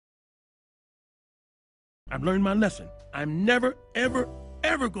I've learned my lesson. I'm never, ever,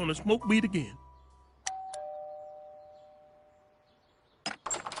 ever gonna smoke weed again.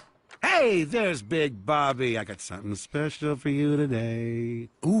 Hey, there's Big Bobby. I got something special for you today.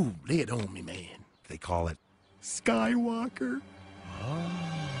 Ooh, lay it on me, man. They call it Skywalker.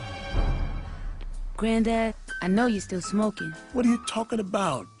 Granddad, I know you're still smoking. What are you talking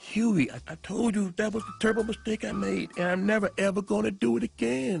about? Huey, I told you that was the terrible mistake I made, and I'm never, ever gonna do it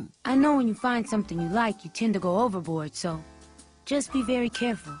again. I know when you find something you like, you tend to go overboard, so just be very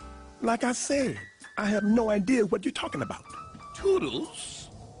careful. Like I said, I have no idea what you're talking about. Toodles?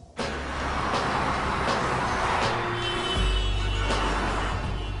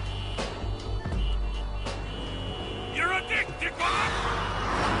 You're a dick, Dickwad!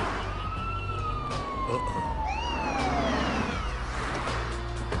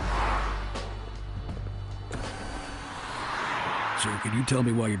 Sir, can you tell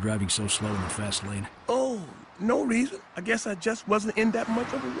me why you're driving so slow in the fast lane? Oh, no reason. I guess I just wasn't in that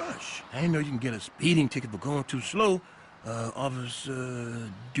much of a rush. I didn't know you can get a speeding ticket for going too slow.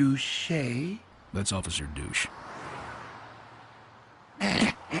 Officer Douche. That's Officer Douche.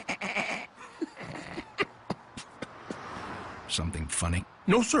 Something funny?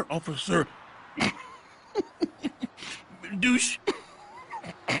 No, sir, Officer Douche.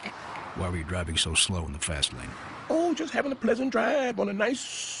 Why were you driving so slow in the fast lane? Oh, just having a pleasant drive on a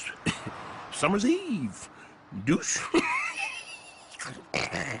nice summer's eve. Douche.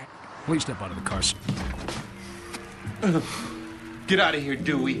 Please step out of the car, sir. Get out of here,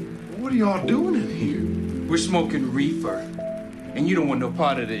 Dewey. What are y'all doing in here? We're smoking reefer. And you don't want no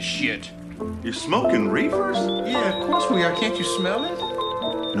part of this shit. You're smoking reefers? Yeah, of course we are. Can't you smell it?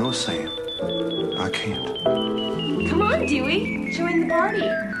 No, Sam. I can't. Come on, Dewey. Join the party.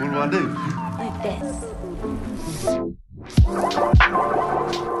 What do I do? Like this.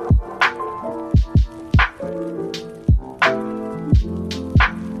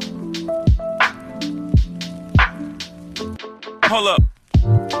 Hold up.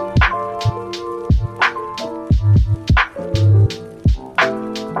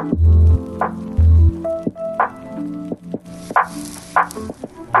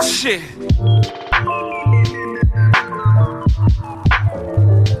 Shit.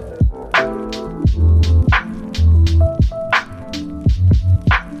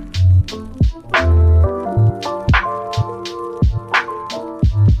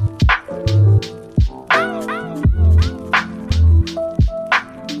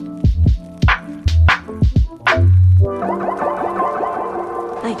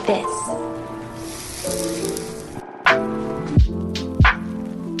 Like this.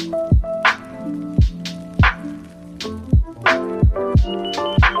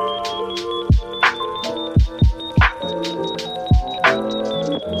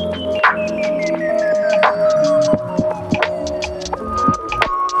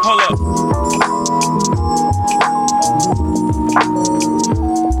 Hold up.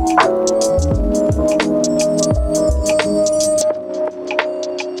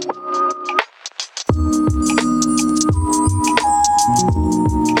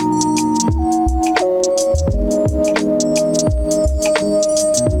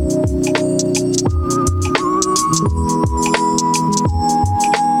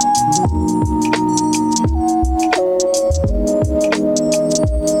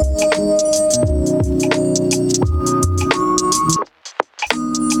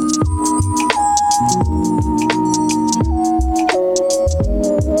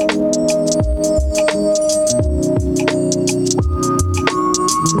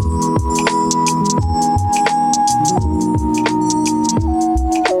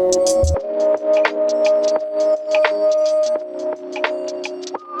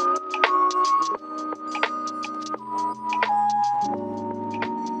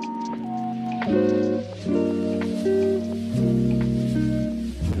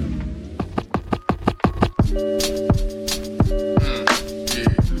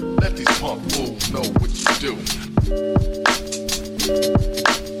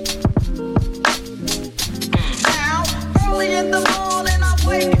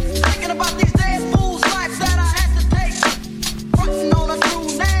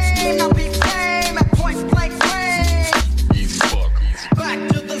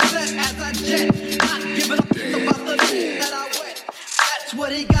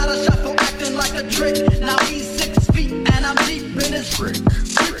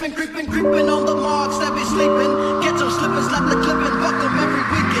 Creepin on the marks that be sleeping. Get your slippers, slap the clipping, buck them every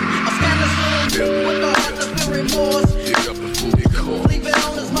weekend. A scandalous little with the heart of remorse. Leave it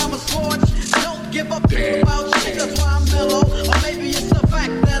on his mama's porch. Don't give up about shit, that's why I'm mellow. Or maybe it's the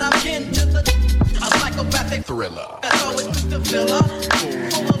fact that I'm kin to the psychopath. thriller. That's always with the filler.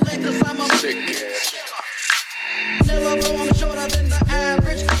 Cause I'm a Sick ass. never blow, I'm shorter than the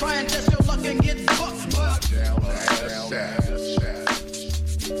average. Try and test your luck and get fucked. Down ass.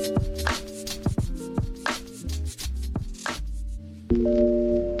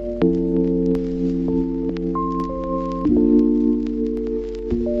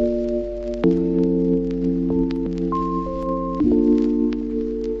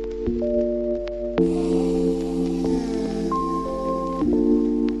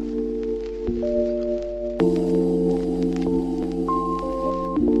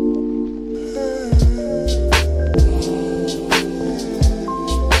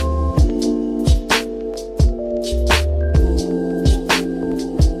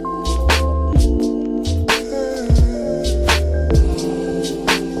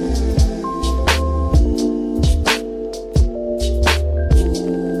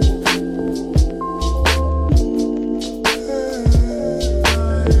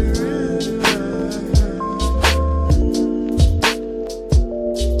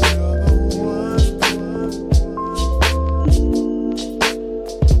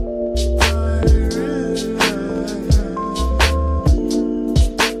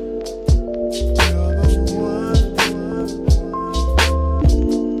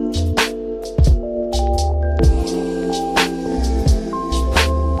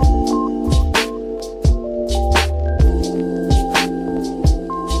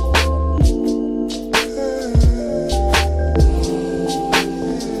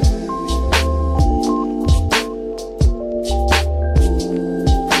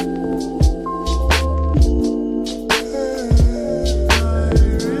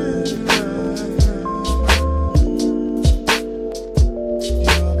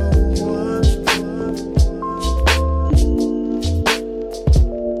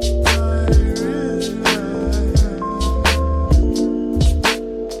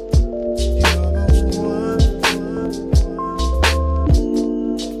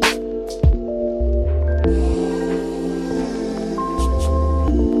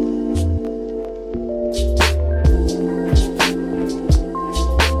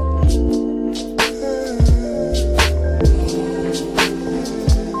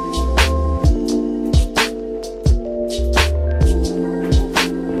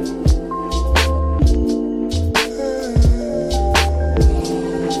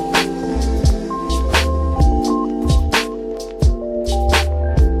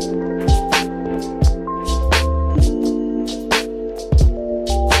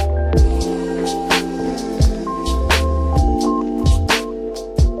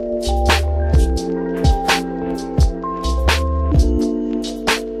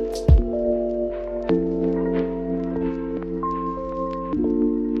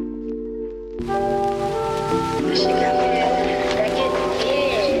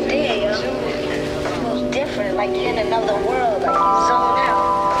 like you're in another world, like you zone out.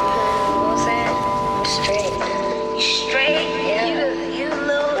 You know what I'm saying? Straight. You straight? Yeah. You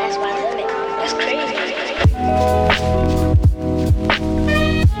little. That's my limit. That's crazy.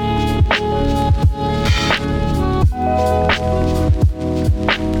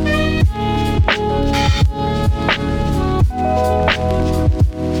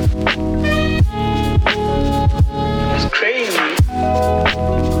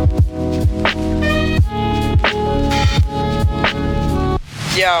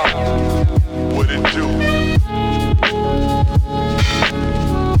 Yo, what it do?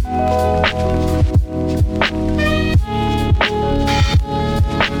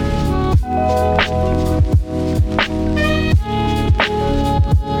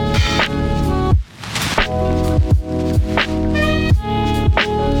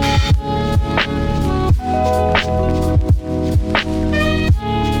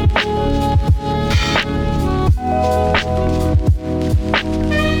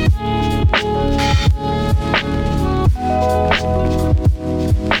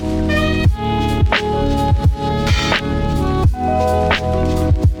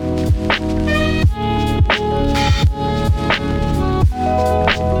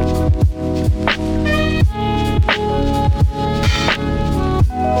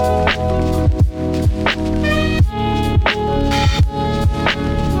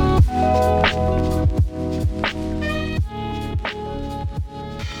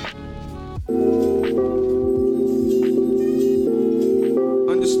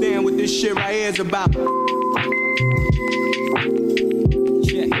 Understand what this shit right here is about.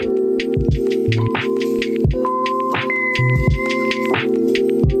 Yeah.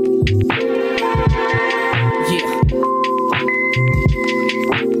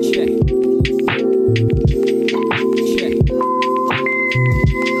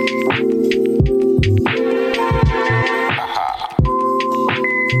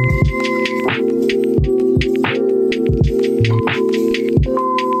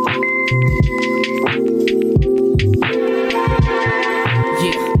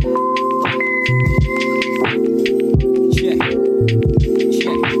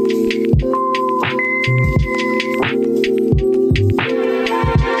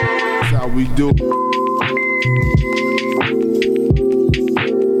 do.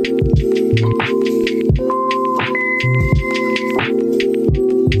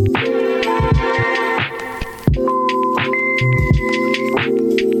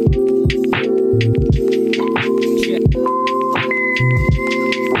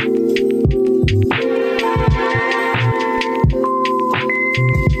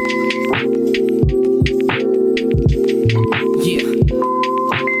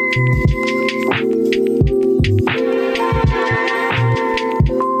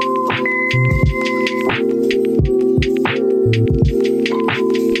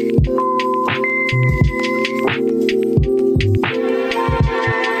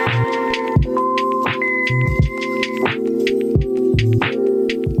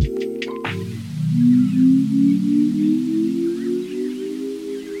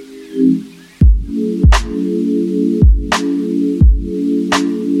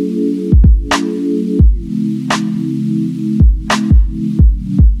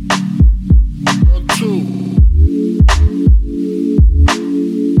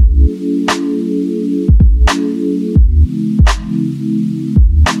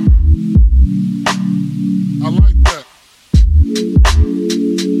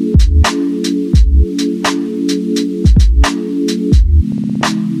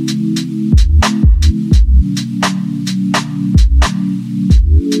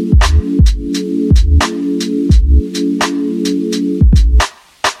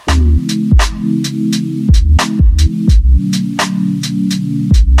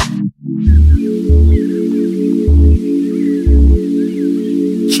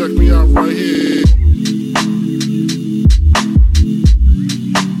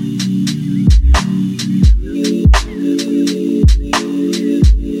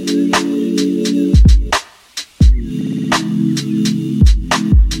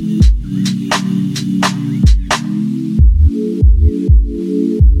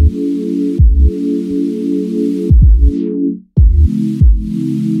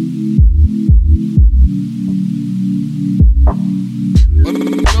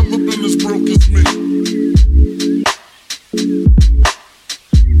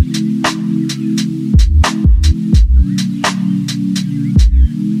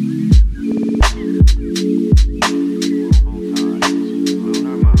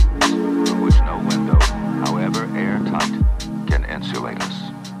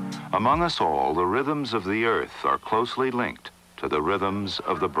 Among us all, the rhythms of the earth are closely linked to the rhythms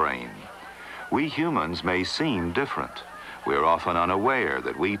of the brain. We humans may seem different. We're often unaware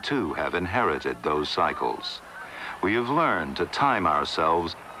that we too have inherited those cycles. We have learned to time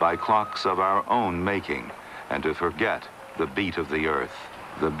ourselves by clocks of our own making and to forget the beat of the earth,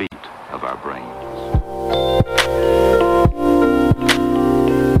 the beat of our brains.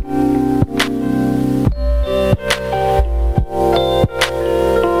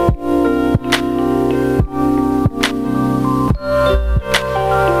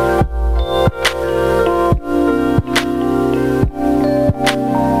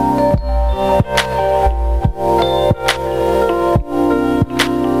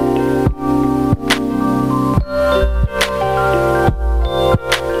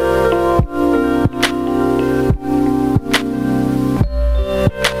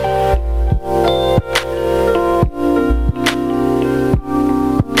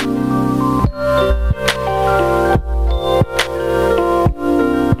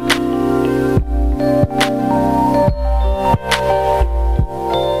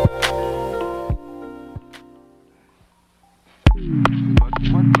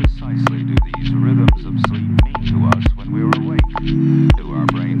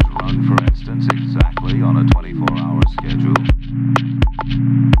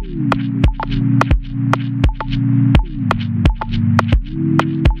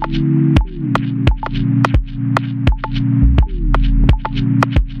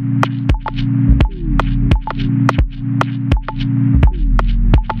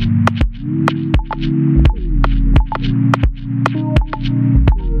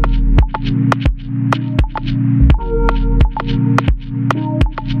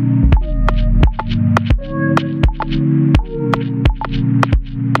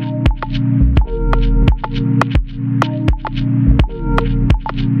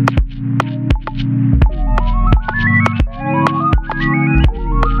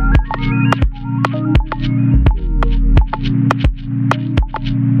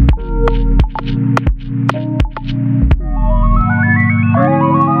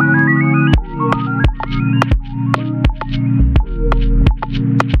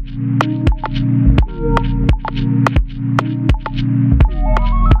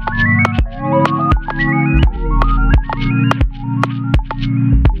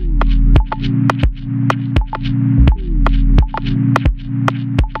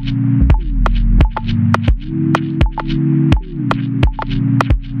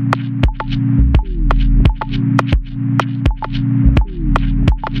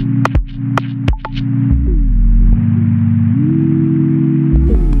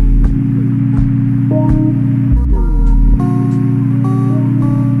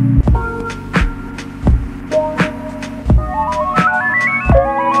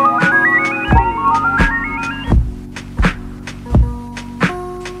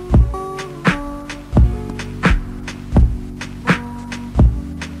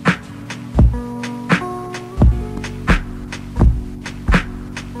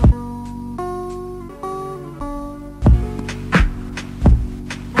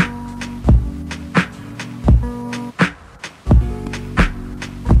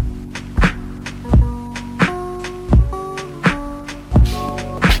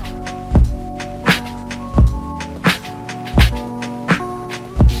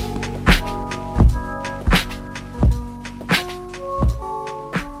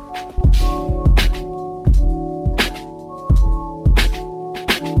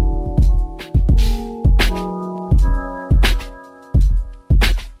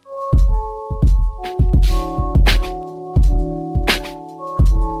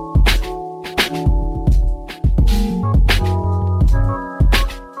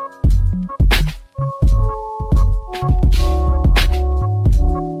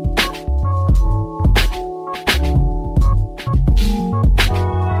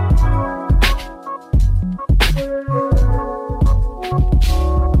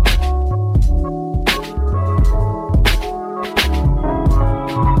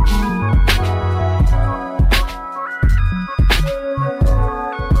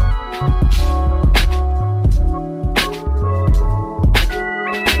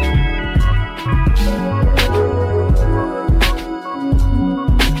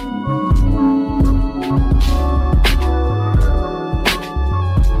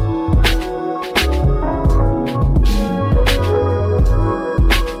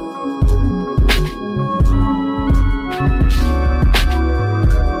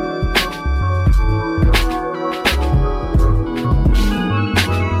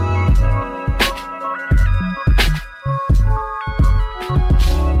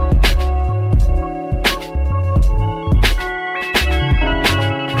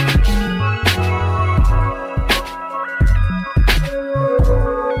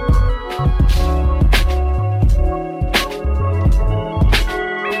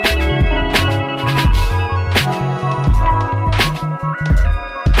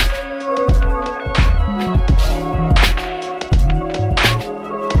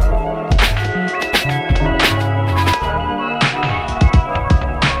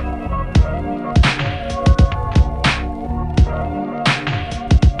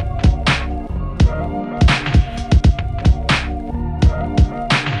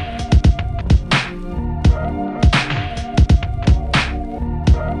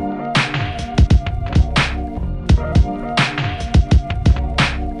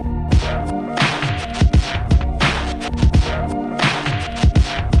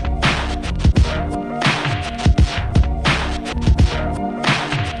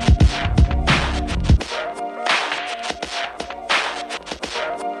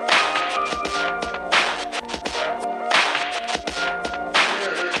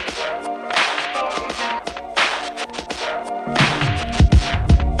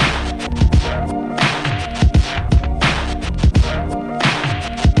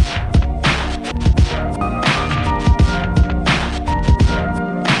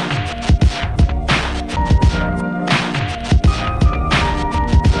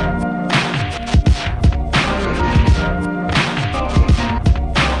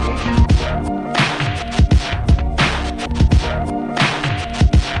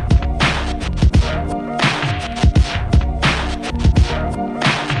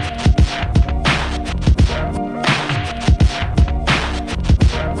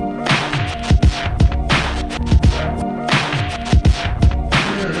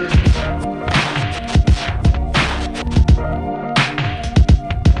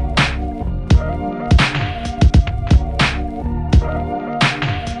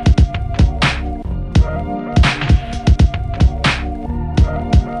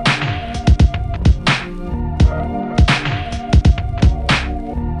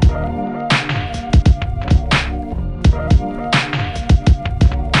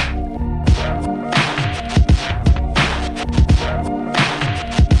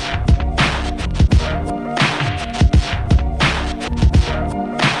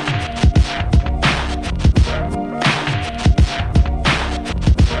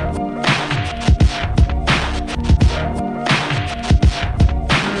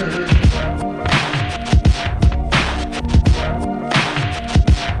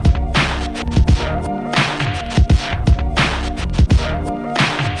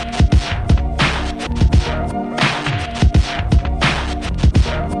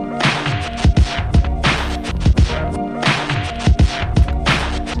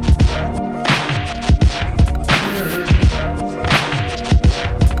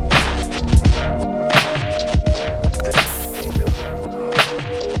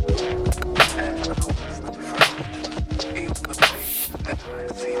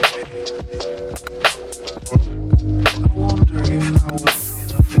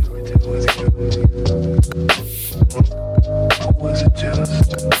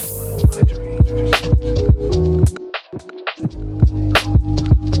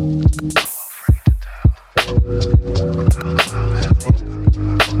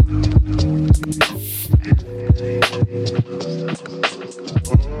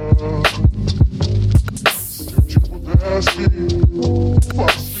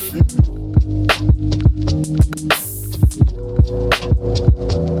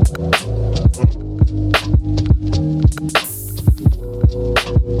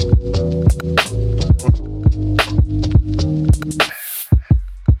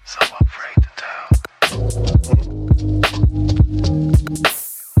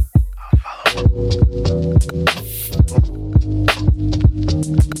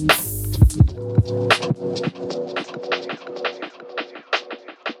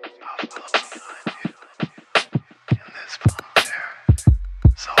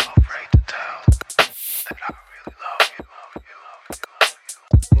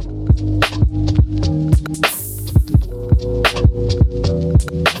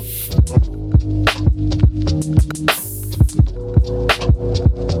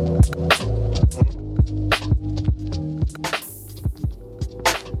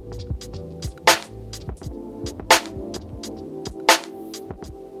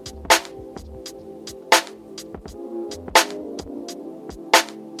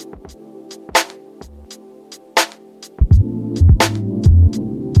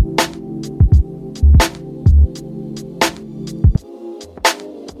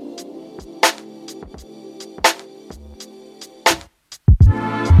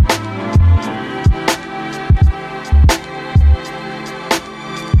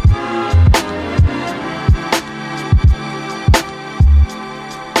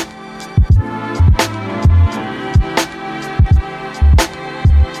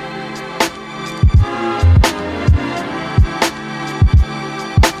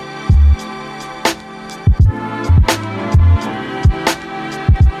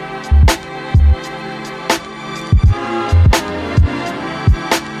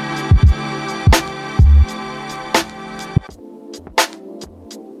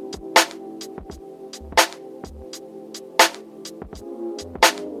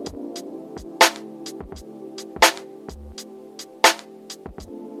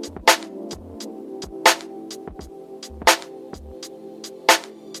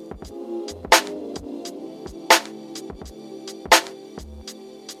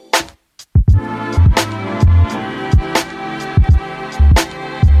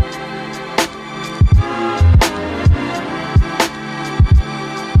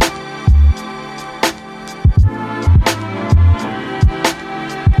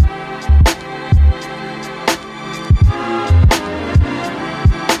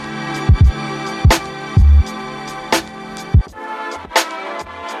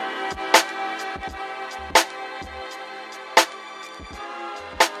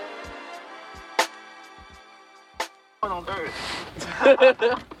 on Earth.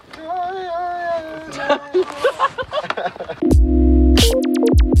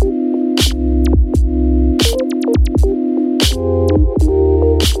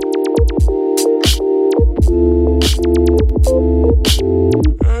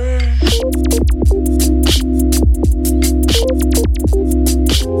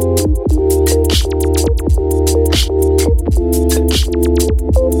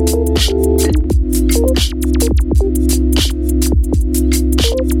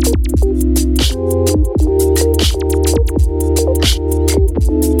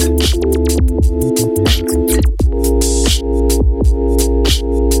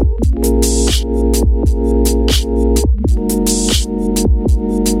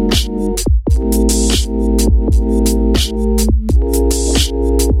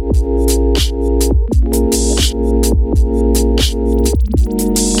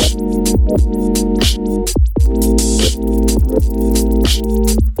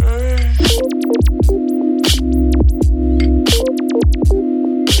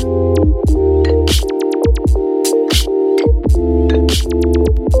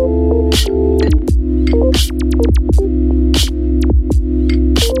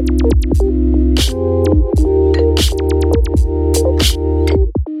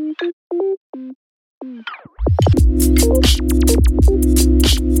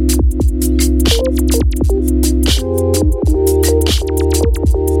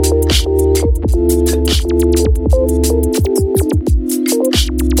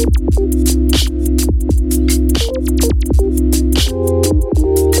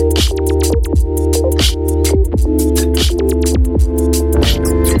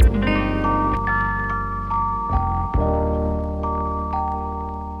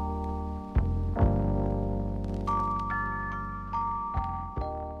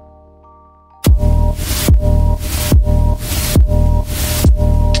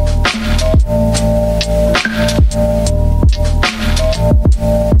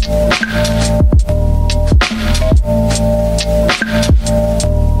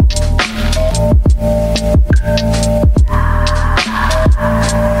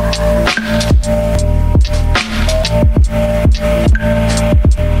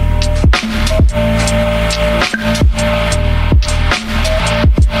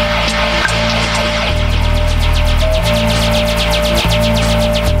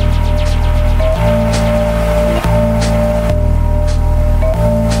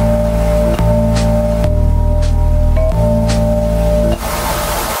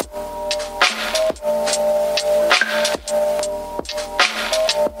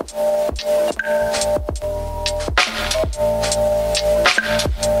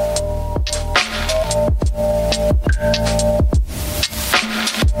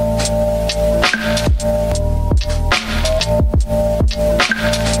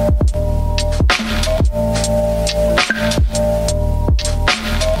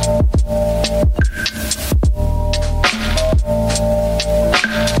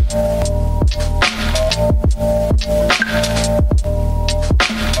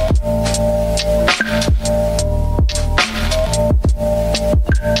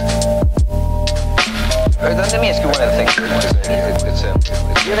 me ask you one other thing. Do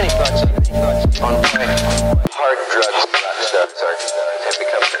you have any thoughts on why hard drugs have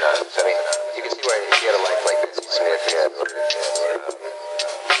become synonymous? I mean, you can see why if you had a life like this, Smith,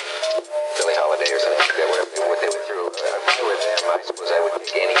 Billie Holiday or something like that, what they went through. If I were them, I suppose I would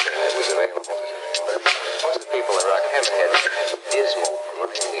take anything that was available. Most of the people in rock haven't had dismal,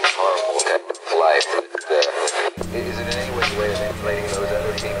 really horrible kind of life. Is it in any way a way of manipulating those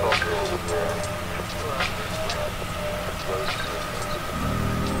other people?